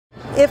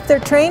If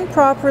they're trained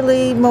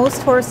properly,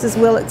 most horses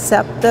will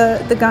accept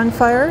the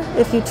gunfire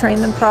if you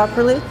train them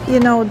properly. You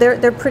know,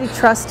 they're pretty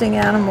trusting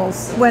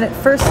animals. When it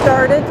first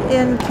started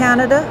in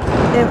Canada,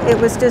 it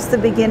was just the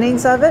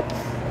beginnings of it.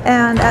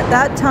 And at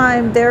that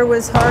time, there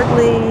was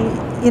hardly,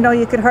 you know,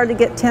 you could hardly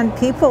get 10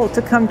 people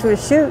to come to a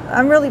shoot.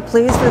 I'm really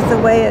pleased with the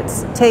way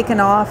it's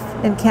taken off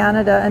in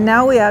Canada. And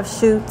now we have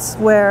shoots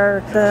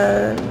where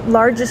the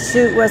largest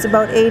shoot was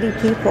about 80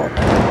 people.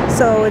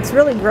 So it's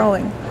really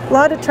growing. A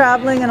lot of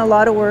traveling and a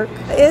lot of work.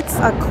 It's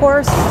a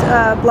coarse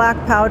black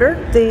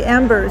powder. The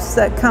embers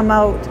that come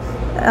out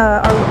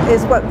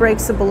is what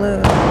breaks the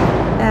balloon.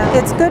 And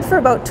it's good for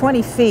about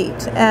 20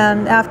 feet,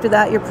 and after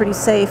that you're pretty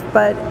safe,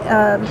 but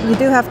you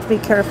do have to be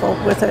careful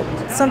with it.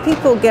 Some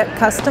people get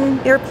custom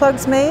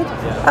earplugs made.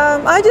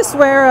 I just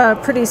wear a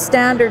pretty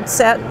standard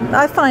set.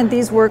 I find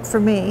these work for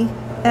me.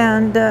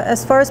 And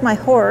as far as my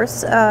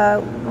horse,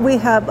 we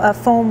have a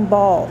foam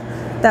ball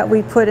that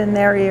we put in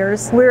their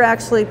ears. We're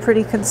actually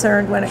pretty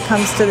concerned when it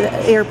comes to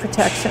the ear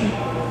protection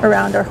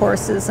around our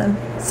horses, and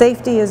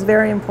safety is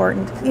very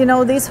important. You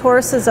know, these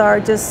horses are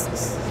just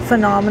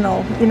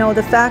phenomenal. You know,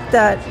 the fact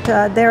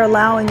that they're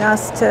allowing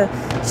us to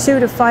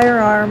shoot a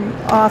firearm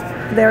off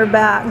their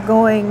back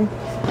going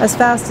as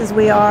fast as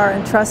we are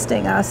and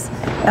trusting us,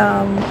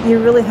 you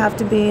really have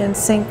to be in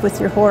sync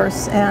with your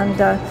horse, and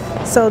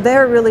so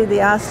they're really the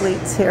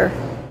athletes here.